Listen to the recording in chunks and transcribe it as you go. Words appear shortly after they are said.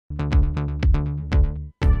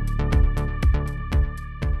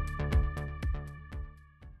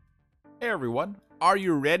everyone. Are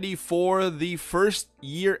you ready for the first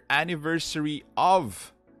year anniversary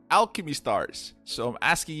of Alchemy Stars? So I'm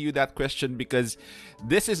asking you that question because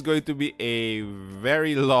this is going to be a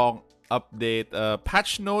very long update.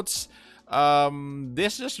 Patch notes.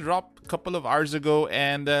 This just dropped a couple of hours ago,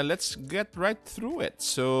 and let's get right through it.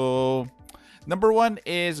 So number one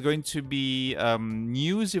is going to be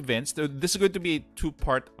news events. So this is going to be a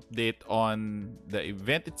two-part update on the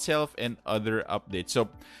event itself and other updates. So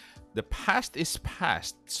the past is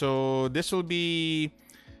past. So this will be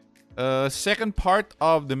second part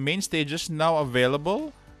of the main stages now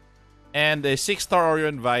available. And the 6-star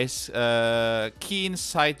Orion Vice, Keen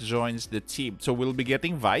Sight joins the team. So we'll be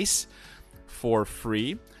getting Vice for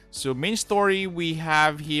free. So main story we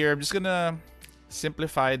have here, I'm just gonna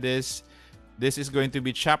simplify this. This is going to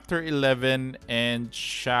be chapter 11 and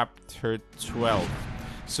chapter 12.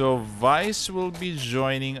 So Vice will be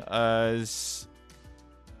joining us.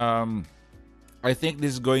 I think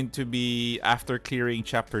this is going to be after clearing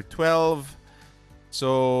chapter 12.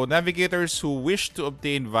 So navigators who wish to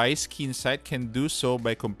obtain Vice Keen Sight can do so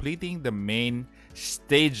by completing the main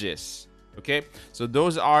stages. Okay, so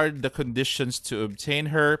those are the conditions to obtain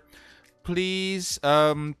her. Please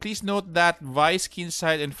note that Vice Keen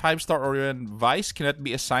Sight and 5-star Orion Vice cannot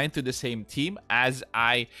be assigned to the same team, as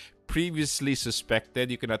I previously suspected.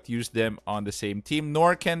 You cannot use them on the same team,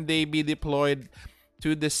 nor can they be deployed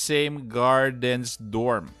to the same Garden's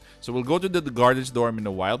dorm. So we'll go to the Garden's dorm in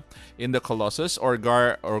a while, in the Colossus or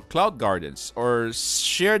Cloud Gardens, or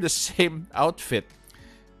share the same outfit.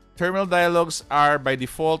 Terminal dialogues are by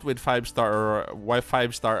default with 5-star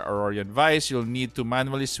Orion Vice. You'll need to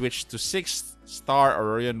manually switch to 6-star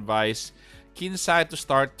Orion Vice Keen Sight to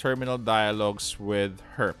start terminal dialogues with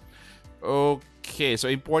her. Okay, so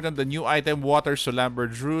important, the new item Water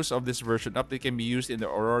Solamber Drews of this version update can be used in the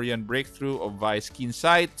Aurorian breakthrough of Vice Keen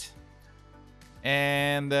Sight.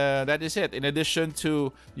 And that is it. In addition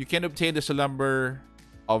to, you can obtain the Solamber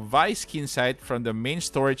of Vice Keen Sight from the main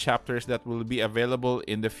story chapters that will be available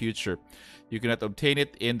in the future. You cannot obtain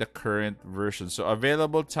it in the current version. So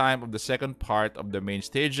available time of the second part of the main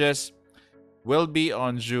stages will be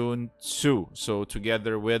on June 2. So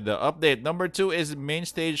together with the update. Number 2 is main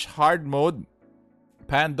stage hard mode.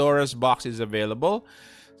 Pandora's box is available.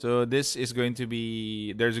 So this is going to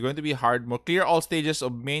be, there's going to be hard mode. Clear all stages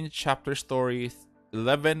of main chapter story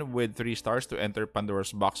 11 with 3 stars to enter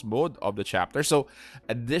Pandora's box mode of the chapter. So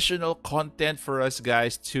additional content for us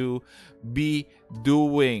guys to be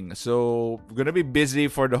doing. So we're gonna be busy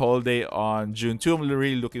for the whole day on June 2. I'm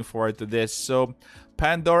really looking forward to this. So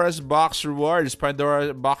Pandora's box rewards.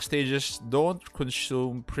 Pandora box stages don't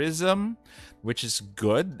consume prism, which is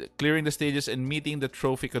good. Clearing the stages and meeting the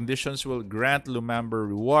trophy conditions will grant Lumamber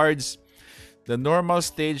rewards. The normal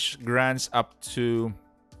stage grants up to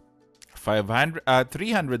 300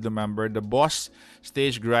 Lumamber. The boss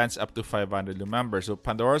stage grants up to 500 Lumamber. So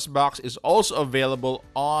Pandora's box is also available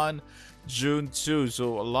on June 2.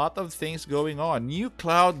 So a lot of things going on. New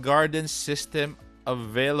Cloud Garden system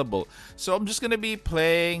available. So I'm just gonna be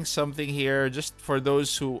playing something here just for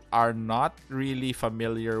those who are not really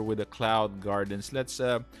familiar with the Cloud Gardens. Let's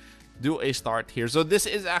do a start here. So this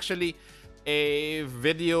is actually a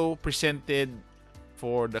video presented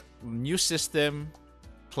for the new system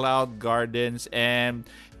Cloud Gardens, and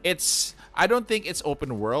I don't think it's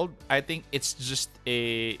open world. I think it's just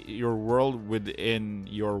your world within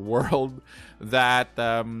your world that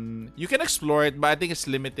you can explore it, but I think it's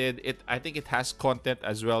limited. I think it has content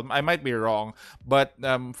as well. I might be wrong, but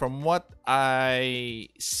from what I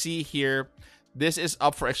see here, this is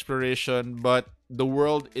up for exploration, but the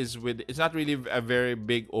world is it's not really a very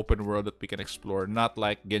big open world that we can explore, not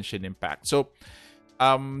like Genshin Impact. So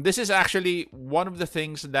this is actually one of the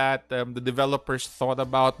things that the developers thought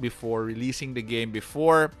about before releasing the game.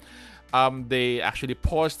 Before they actually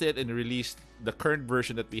paused it and released the current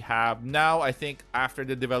version that we have. Now, I think after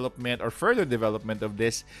the development or further development of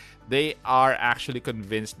this, they are actually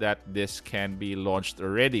convinced that this can be launched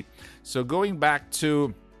already. So going back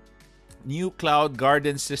to new Cloud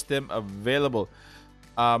Garden system available.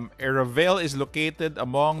 Eravale is located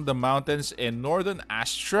among the mountains in northern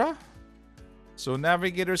Astra. So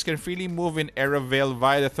navigators can freely move in Eravale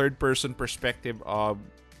via the third-person perspective of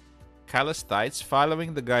Calistites,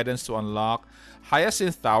 following the guidance to unlock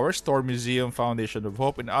Hyacinth Tower, Storm Museum, Foundation of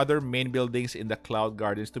Hope, and other main buildings in the Cloud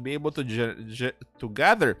Gardens to be able to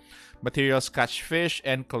gather materials, catch fish,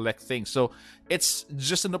 and collect things. So it's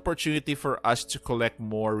just an opportunity for us to collect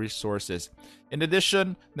more resources. In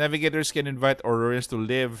addition, navigators can invite Aurorians to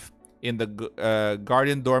live in the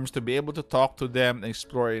Guardian dorms to be able to talk to them and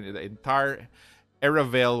explore the entire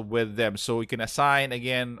Eravale with them. So we can assign,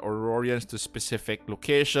 again, Aurorians to specific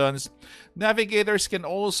locations. Navigators can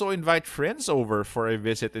also invite friends over for a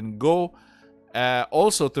visit and go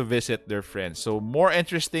also to visit their friends. So more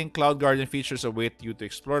interesting Cloud Garden features await you to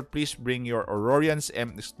explore. Please bring your Aurorians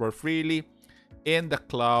and explore freely in the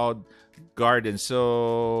Cloud Garden.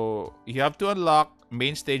 So you have to unlock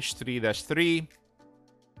main stage 3-3.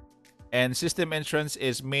 And system entrance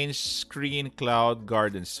is main screen Cloud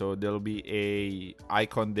Garden. So there'll be a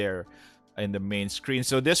icon there in the main screen.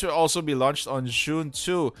 So this will also be launched on June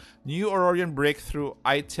 2. New Aurorian breakthrough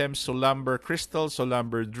items: Solamber Crystal,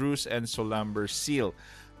 Solamber Druze, and Solamber Seal.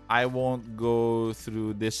 I won't go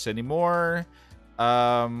through this anymore.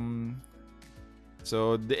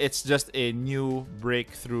 So it's just a new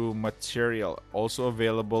breakthrough material, also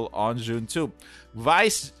available on June 2.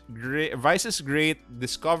 Vice's Great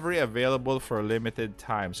Discovery available for a limited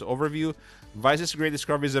time. So overview: Vice's Great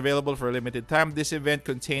Discovery is available for a limited time. This event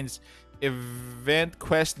contains event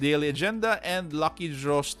quest daily agenda and lucky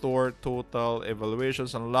draw store total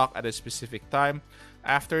evaluations unlocked at a specific time.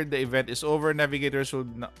 After the event is over, navigators will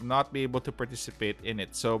not be able to participate in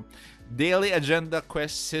it. So daily agenda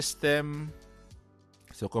quest system.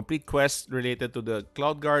 So complete quests related to the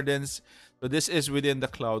Cloud Gardens. So this is within the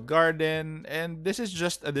Cloud Garden, and this is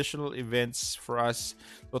just additional events for us.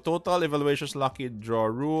 So total evaluations, lucky draw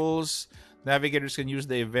rules. Navigators can use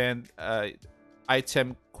the event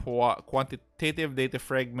item quantitative data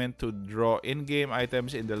fragment to draw in-game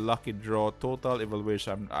items in the lucky draw total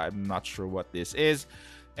evaluation. I'm not sure what this is,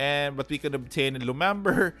 but we can obtain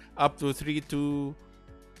Lumamber up to 3-2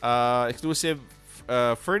 exclusive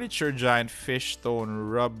furniture giant fish stone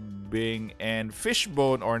rubbing and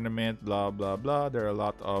fishbone ornament, blah blah blah. There are a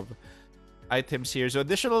lot of items here. So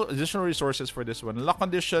additional resources for this one. Lock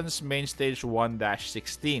conditions main stage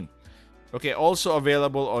 1-16. Okay, also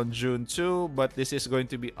available on June 2, but this is going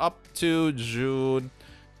to be up to June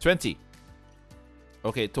 20.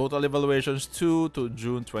 Okay, total evaluations 2 to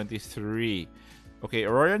June 23. Okay,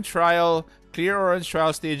 Aurorian Trial. Clear Aurorian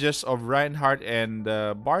Trial stages of Reinhardt and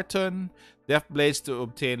Barton. Death Blades to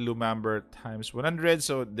obtain Lumamber times 100.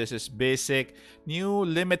 So this is basic. New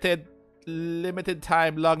limited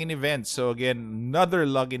time login event. So again, another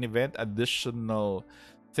login event. Additional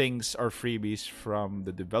things or freebies from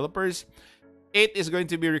the developers. 8 is going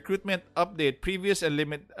to be recruitment update. Previous and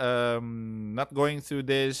limit. Not going through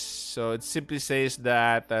this. So it simply says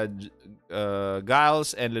that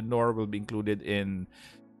Giles and Lenore will be included in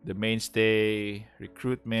the mainstay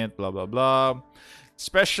recruitment. Blah blah blah.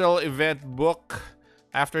 Special event book.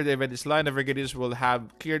 After the event is live, navigators will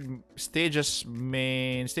have cleared stages.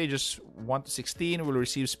 Main stages 1 to 16 will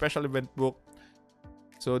receive special event book.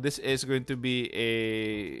 So this is going to be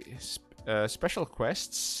a special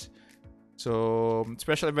quests. So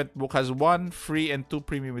special event book has 1 free and 2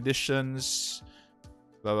 premium editions.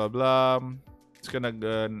 Blah blah blah. It's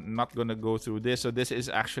not gonna go through this. So this is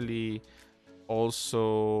actually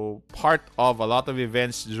also part of a lot of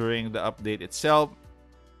events during the update itself.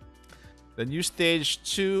 The new stage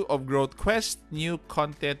 2 of Growth Quest, new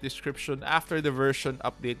content description after the version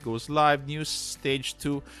update goes live. New stage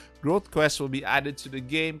 2 Growth Quest will be added to the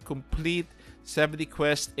game. Complete 70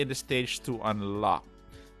 quests in the stage 2 unlock.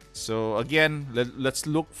 So again, let's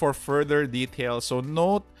look for further details. So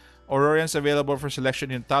note, Aurorians available for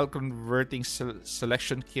selection in tile converting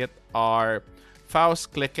selection kit are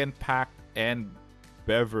Faust, Klicken, Pact, and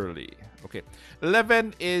Beverly. Okay,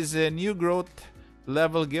 11 is a new growth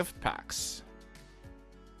level gift packs.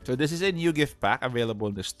 So this is a new gift pack available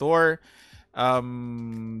in the store.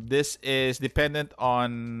 This is dependent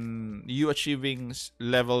on you achieving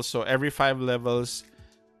levels. So every 5 levels,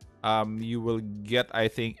 you will get, I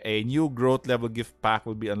think, a new growth level gift pack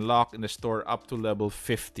will be unlocked in the store up to level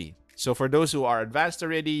 50. So for those who are advanced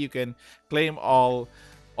already, you can claim all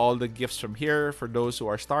the gifts from here. For those who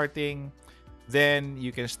are starting, then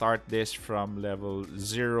you can start this from level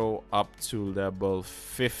 0 up to level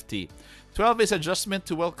 50. 12 is adjustment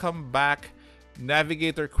to welcome back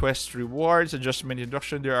Navigator Quest rewards. Adjustment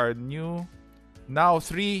introduction. There are now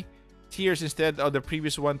 3 tiers instead of the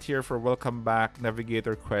previous 1 tier for welcome back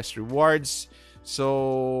Navigator Quest rewards.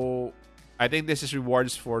 So I think this is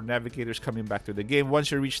rewards for navigators coming back to the game. Once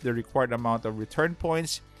you reach the required amount of return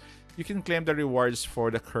points, you can claim the rewards for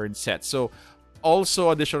the current set. So also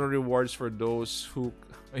additional rewards for those who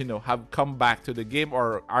have come back to the game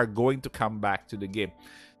or are going to come back to the game.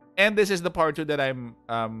 And this is the part 2 that I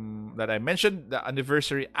mentioned, the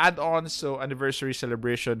anniversary add-on. So anniversary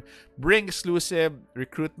celebration, bring exclusive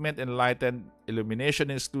recruitment, enlightened illumination,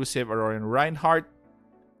 exclusive Aurorian Reinhardt.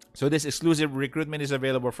 So this exclusive recruitment is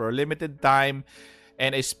available for a limited time,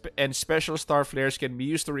 and special star flares can be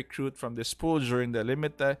used to recruit from this pool during the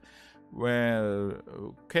limit. Well,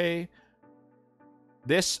 okay.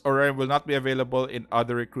 This Orion will not be available in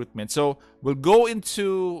other recruitment. So we'll go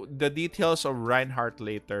into the details of Reinhardt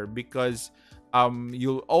later, because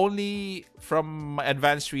you'll only, from my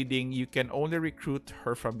advanced reading, you can only recruit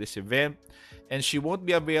her from this event, and she won't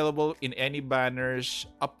be available in any banners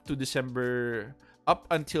up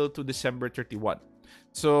until to December 31.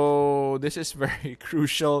 So this is very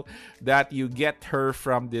crucial that you get her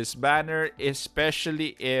from this banner,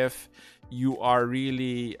 especially if you are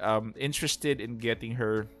really interested in getting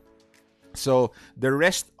her. So the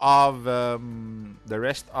rest of the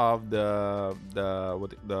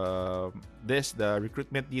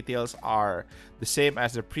recruitment details are the same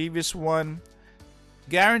as the previous one.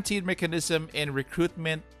 Guaranteed mechanism in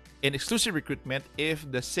recruitment, in exclusive recruitment, if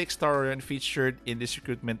the 6-star Orion featured in this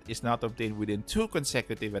recruitment is not obtained within 2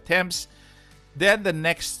 consecutive attempts, then the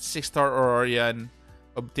next 6-star Orion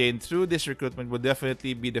obtained through this recruitment will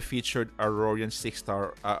definitely be the featured Aurorian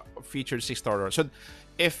 6-star featured 6-star Aurorian. So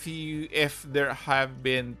if there have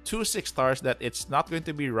been 2 6-stars that it's not going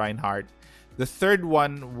to be Reinhardt, the third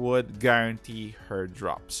one would guarantee her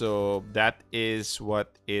drop. So that is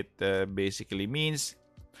what it basically means.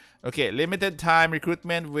 Okay, limited time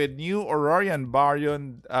recruitment with new Aurorian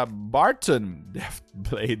Barton Deft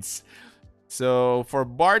Blades. So for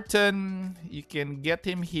Barton, you can get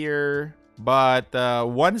him here, but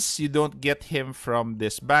once you don't get him from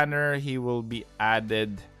this banner, he will be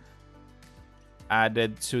added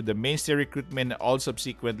to the mainstay recruitment, all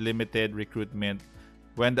subsequent limited recruitment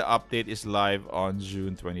when the update is live on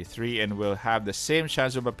June 23, and will have the same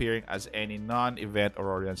chance of appearing as any non-event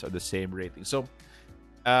Aurorians of the same rating. So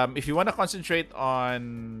if you want to concentrate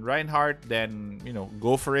on Reinhardt, then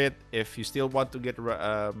go for it. If you still want to get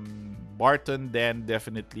Barton, then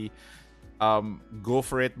definitely go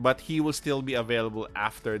for it. But he will still be available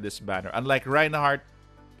after this banner. Unlike Reinhardt,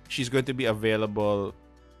 she's going to be available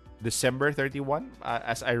December 31,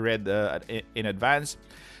 as I read in advance.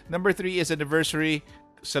 Number 3 is Anniversary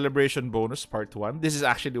Celebration Bonus Part 1. This is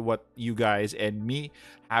actually what you guys and me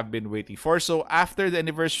have been waiting for. So after the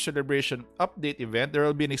Anniversary Celebration Update event, there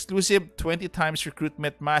will be an exclusive 20 times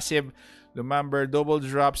recruitment massive Lumamber double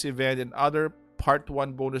drops event and other Part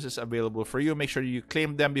 1 bonuses available for you. Make sure you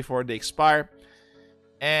claim them before they expire.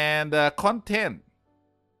 And content.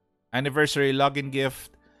 Anniversary login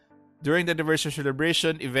gift. During the Anniversary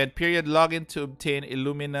Celebration event period, login to obtain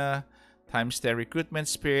Illumina times 10 recruitment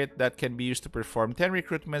spirit that can be used to perform 10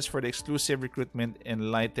 recruitments for the exclusive recruitment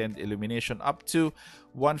Enlightened Illumination up to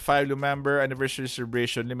 1.5 Lumamber Anniversary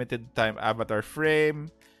Celebration limited time avatar frame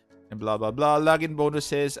and blah blah blah. Login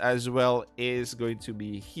bonuses as well is going to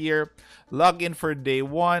be here. Login for day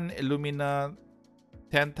 1 Illumina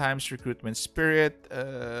 10 times recruitment spirit.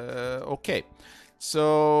 Okay,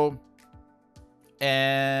 so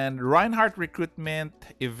and Reinhardt recruitment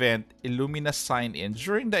event Illumina sign in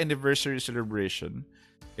during the anniversary celebration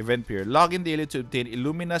event period. Login daily to obtain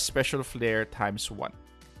Illumina special flare times 1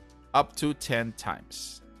 up to 10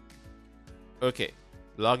 times. Okay,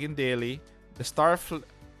 login daily. The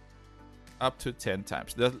up to 10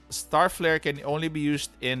 times. The star flare can only be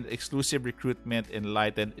used in exclusive recruitment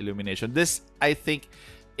Enlightened Illumination. This I think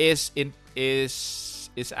is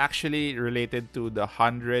actually related to the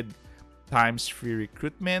 100 times free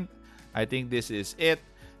recruitment. I think this is it.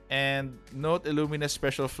 And note, Illumina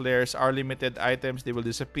special flares are limited items. They will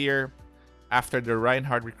disappear after the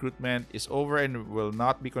Reinhardt recruitment is over and will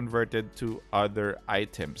not be converted to other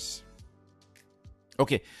items.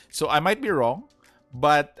 Okay, so I might be wrong,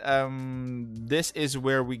 but this is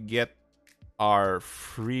where we get our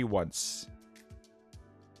free ones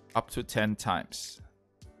up to 10 times.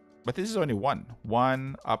 But this is only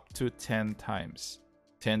one up to 10 times.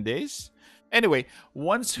 10 days. Anyway,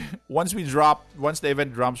 once the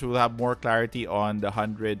event drops, we'll have more clarity on the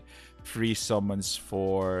 100 free summons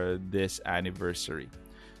for this anniversary.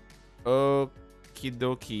 Okie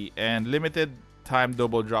dokie. And limited time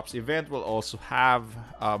double drops event will also have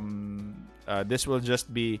this will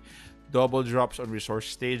just be double drops on resource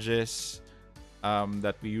stages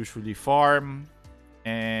that we usually farm,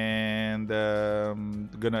 and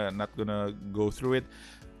not gonna go through it.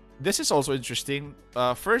 This is also interesting.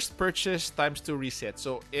 First purchase times 2 reset.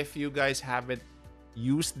 So if you guys haven't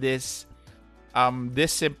used this,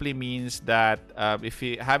 this simply means that if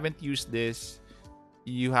you haven't used this,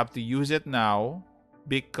 you have to use it now,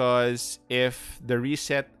 because if the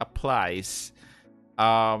reset applies,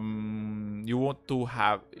 you won't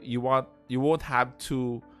have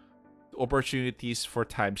 2 opportunities for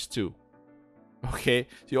times 2. Okay,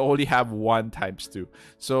 you only have 1 times 2.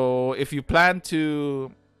 So if you plan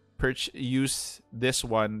to use this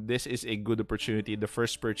one, this is a good opportunity. The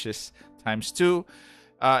first purchase times 2.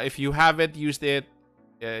 If you haven't used it,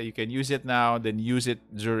 you can use it now, then use it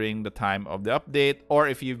during the time of the update. Or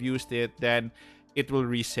if you've used it, then it will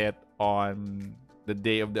reset on the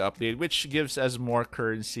day of the update, which gives us more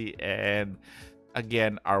currency, and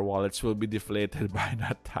again, our wallets will be deflated by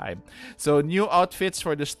that time. So new outfits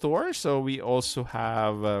for the store. So we also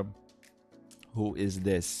have who is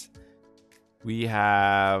this? We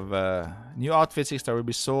have new outfits extra will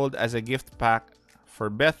be sold as a gift pack for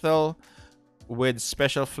Bethel with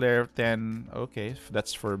special flair 10. Okay,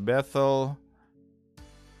 that's for Bethel.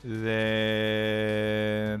 Then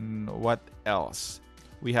what else?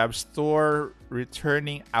 We have store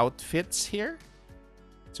returning outfits here.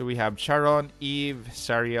 So we have Charon, Eve,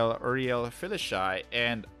 Sariel, Uriel, Felicia,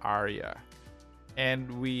 and Arya.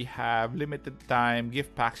 And we have limited time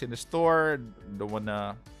gift packs in the store. Don't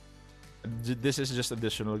wanna. This is just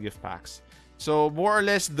additional gift packs. So more or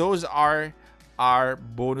less, those are our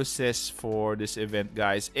bonuses for this event,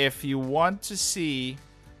 guys. If you want to see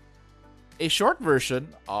a short version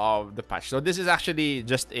of the patch. So this is actually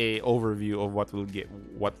just a overview of what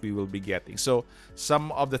we will be getting. So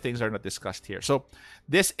some of the things are not discussed here. So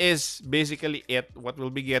this is basically it, what we'll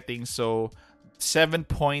be getting. So 7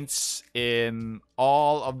 points in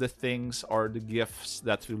all of the things or the gifts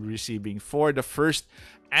that we'll be receiving for the first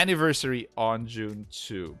anniversary on June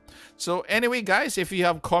 2. So anyway, guys, if you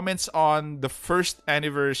have comments on the first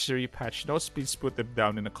anniversary patch notes, please put them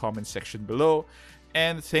down in the comment section below.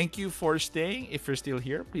 And thank you for staying. If you're still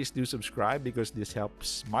here, please do subscribe because this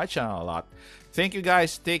helps my channel a lot. Thank you,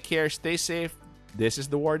 guys. Take care. Stay safe. This is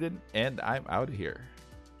the Warden, and I'm out of here.